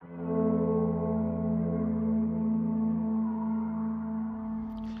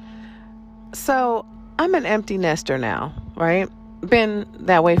So I'm an empty nester now, right? Been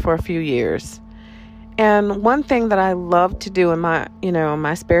that way for a few years. And one thing that I love to do in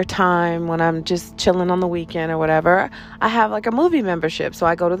my spare time when I'm just chilling on the weekend or whatever, I have like a movie membership. So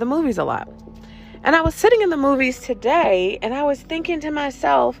I go to the movies a lot. And I was sitting in the movies today and I was thinking to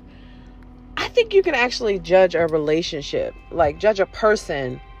myself, I think you can actually judge a relationship, like judge a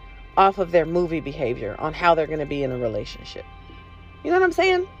person off of their movie behavior on how they're going to be in a relationship. You know what I'm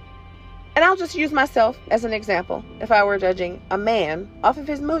saying? And I'll just use myself as an example. If I were judging a man off of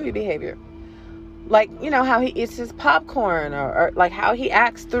his movie behavior, like, how he eats his popcorn or like how he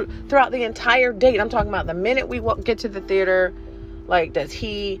acts throughout the entire date. I'm talking about the minute we get to the theater, like, does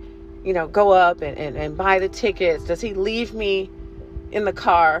he, go up and buy the tickets? Does he leave me in the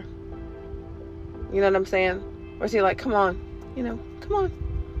car? You know what I'm saying? Or is he like, come on, come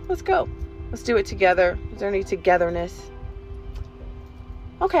on, let's go. Let's do it together. Is there any togetherness?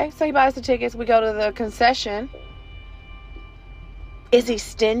 Okay, so he buys the tickets. We go to the concession. Is he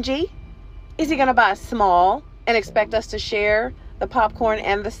stingy? Is he going to buy small and expect us to share the popcorn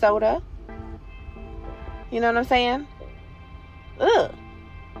and the soda? You know what I'm saying? Ugh.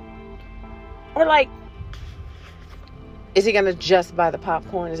 Or like, is he going to just buy the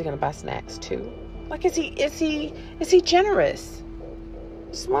popcorn? Is he going to buy snacks too? Like, is he generous?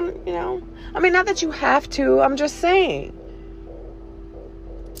 Just want, I mean, not that you have to. I'm just saying.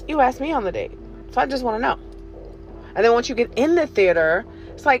 You asked me on the date, so I just want to know. And then once you get in the theater,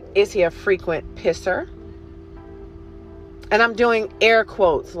 it's like, is he a frequent pisser? And I'm doing air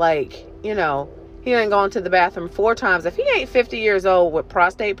quotes, like, he ain't going to the bathroom 4 times. If he ain't 50 years old with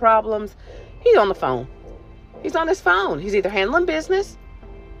prostate problems, he's on the phone. He's on his phone. He's either handling business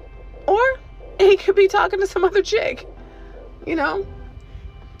or he could be talking to some other chick,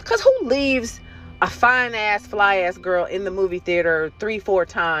 Because who leaves a fine-ass, fly-ass girl in the movie theater 3-4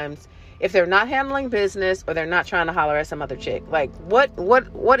 times if they're not handling business or they're not trying to holler at some other chick? Like,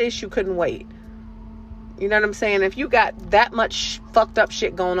 what issue couldn't wait? You know what I'm saying? If you got that much fucked up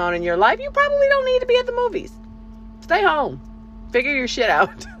shit going on in your life, you probably don't need to be at the movies. Stay home. Figure your shit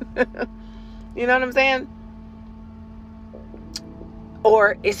out. You know what I'm saying?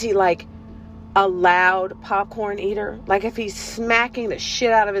 Or is he like a loud popcorn eater? Like, if he's smacking the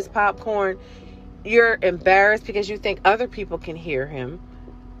shit out of his popcorn, you're embarrassed because you think other people can hear him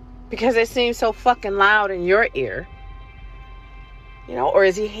because it seems so fucking loud in your ear. Or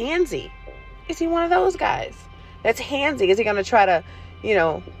is he handsy? Is he one of those guys that's handsy? Is he going to try to,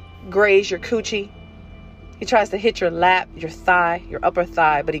 graze your coochie? He tries to hit your lap, your thigh, your upper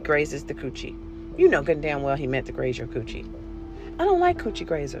thigh, but he grazes the coochie. You know good and damn well he meant to graze your coochie. I don't like coochie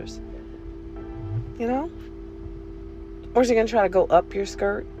grazers. Or is he going to try to go up your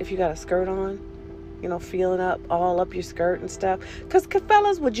skirt if you got a skirt on? Feeling all up your skirt and stuff. Because,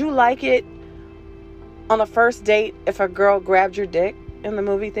 fellas, would you like it on a first date if a girl grabbed your dick in the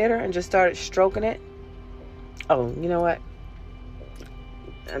movie theater and just started stroking it? Oh, you know what?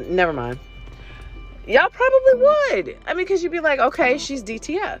 Never mind. Y'all probably would. I mean, because you'd be like, okay, she's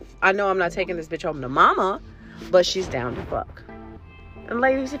DTF. I know I'm not taking this bitch home to mama, but she's down to fuck. And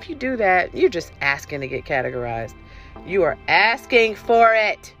ladies, if you do that, you're just asking to get categorized. You are asking for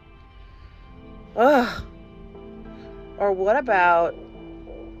it. Ugh. Or what about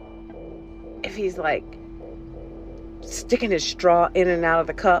if he's like sticking his straw in and out of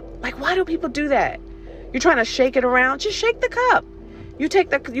the cup? Like, why do people do that? You're trying to shake it around? Just shake the cup. You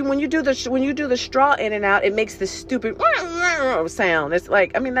take when you do the straw in and out, it makes this stupid sound. It's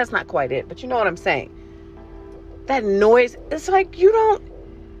like, I mean, that's not quite it, but you know what I'm saying. That noise, it's like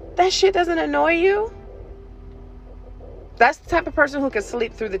that shit doesn't annoy you. That's the type of person who can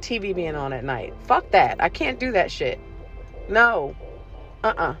sleep through the TV being on at night. Fuck that. I can't do that shit. No.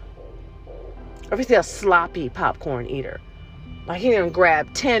 Or if he's a sloppy popcorn eater. Like, he didn't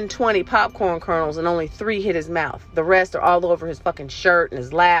grab 10, 20 popcorn kernels and only 3 hit his mouth. The rest are all over his fucking shirt and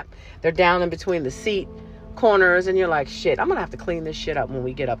his lap. They're down in between the seat corners. And you're like, shit, I'm going to have to clean this shit up when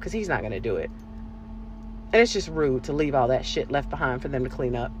we get up because he's not going to do it. And it's just rude to leave all that shit left behind for them to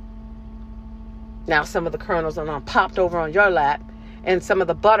clean up. Now some of the kernels are now popped over on your lap. And some of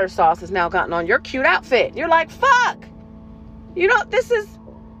the butter sauce has now gotten on your cute outfit. You're like, fuck. This is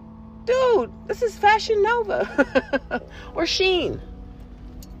Fashion Nova. Or Shein.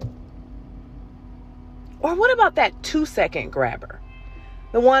 Or what about that 2-second grabber?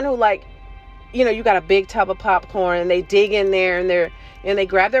 The one who, like, you got a big tub of popcorn and they dig in there and they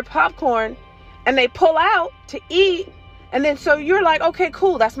grab their popcorn and they pull out to eat. And then so you're like, okay,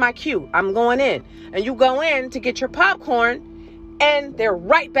 cool. That's my cue. I'm going in. And you go in to get your popcorn and they're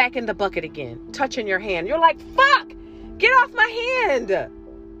right back in the bucket again, touching your hand. You're like, fuck, get off my hand.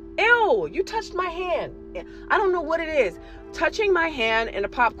 Ew, you touched my hand. I don't know what it is. Touching my hand in a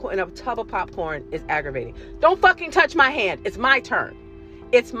tub of popcorn is aggravating. Don't fucking touch my hand. It's my turn.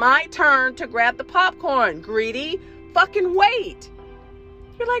 It's my turn to grab the popcorn. Greedy. Fucking wait.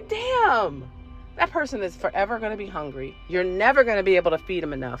 You're like, damn. That person is forever going to be hungry. You're never going to be able to feed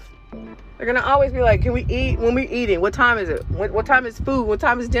them enough. They're going to always be like, can we eat? When we eating? What time is it? What time is food? What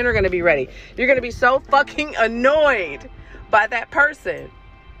time is dinner going to be ready? You're going to be so fucking annoyed by that person.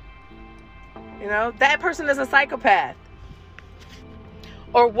 You know, that person is a psychopath.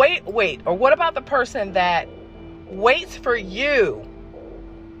 Or wait. Or what about the person that waits for you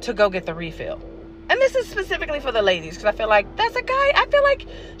to go get the refill? And this is specifically for the ladies, because I feel like that's a guy. I feel like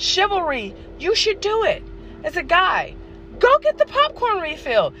chivalry, you should do it. As a guy, go get the popcorn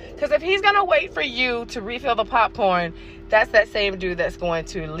refill. Because if he's going to wait for you to refill the popcorn, that's that same dude that's going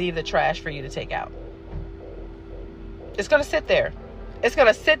to leave the trash for you to take out. It's going to sit there. It's going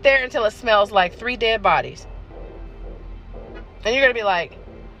to sit there until it smells like 3 dead bodies. And you're going to be like,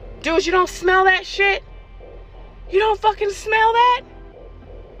 dude, you don't smell that shit? You don't fucking smell that?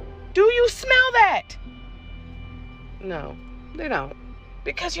 Do you smell that? No, they don't.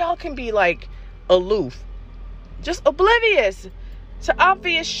 Because y'all can be like aloof. Just oblivious to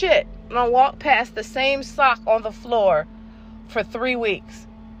obvious shit. And I'll walk past the same sock on the floor for 3 weeks.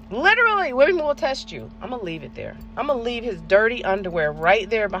 Literally, women will test you. I'm going to leave it there. I'm going to leave his dirty underwear right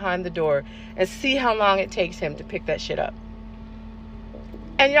there behind the door and see how long it takes him to pick that shit up.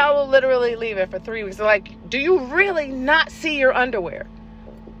 And y'all will literally leave it for 3 weeks. They're like, do you really not see your underwear?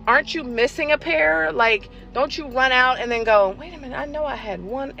 Aren't you missing a pair? Like, don't you run out and then go, wait a minute, I know I had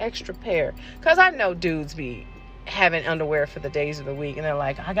one extra pair. Because I know dudes be having underwear for the days of the week. And they're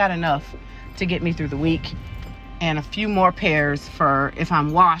like, I got enough to get me through the week. And a few more pairs for if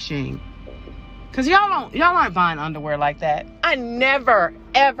I'm washing. Because y'all aren't buying underwear like that. I never,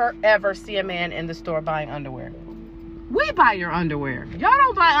 ever, ever see a man in the store buying underwear. We buy your underwear. Y'all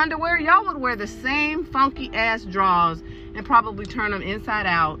don't buy underwear. Y'all would wear the same funky ass drawers and probably turn them inside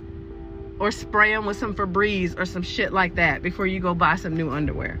out or spray them with some Febreze or some shit like that before you go buy some new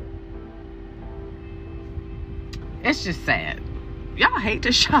underwear. It's just sad. Y'all hate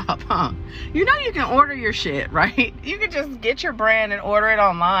to shop, huh? You know you can order your shit, right? You can just get your brand and order it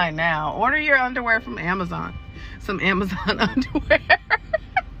online now. Order your underwear from Amazon. Some Amazon underwear.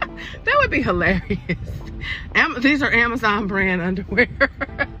 That would be hilarious. These are Amazon brand underwear.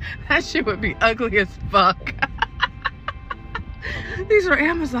 That shit would be ugly as fuck. These are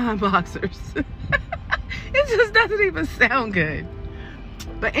Amazon boxers. It just doesn't even sound good.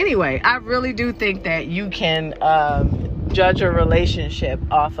 But anyway, I really do think that you can judge a relationship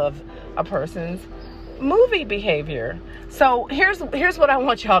off of a person's movie behavior. So here's what I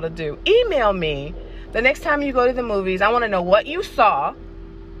want y'all to do. Email me the next time you go to the movies. I want to know what you saw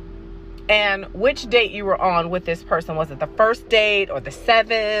and which date you were on with this person. Was it the first date or the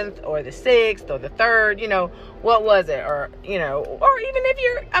 7th or the 6th or the 3rd? You know, what was it? Or, you know, or even if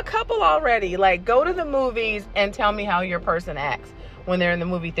you're a couple already, like, go to the movies and tell me how your person acts when they're in the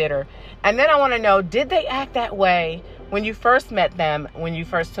movie theater. And then I want to know, did they act that way when you first met them, when you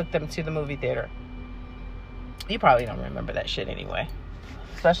first took them to the movie theater? You probably don't remember that shit anyway.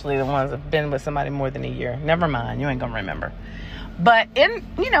 Especially the ones that have been with somebody more than a year. Never mind, you ain't gonna remember. But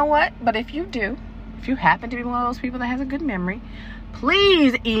you know what? But if you do, if you happen to be one of those people that has a good memory,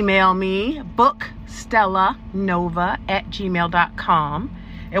 please email me, bookstellanova@gmail.com.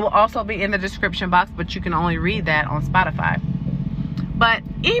 It will also be in the description box, but you can only read that on Spotify. But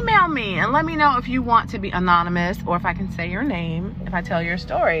email me and let me know if you want to be anonymous or if I can say your name if I tell your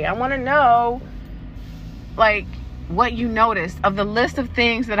story. I want to know, like, what you noticed of the list of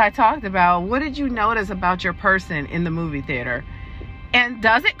things that I talked about. What did you notice about your person in the movie theater? And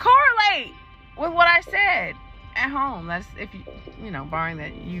does it correlate with what I said at home? That's if you know, barring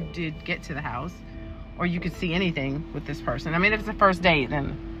that you did get to the house or you could see anything with this person. I mean, if it's a first date,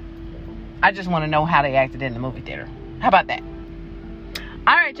 then I just want to know how they acted in the movie theater. How about that?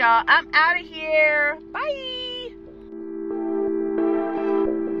 All right, y'all. I'm out of here. Bye.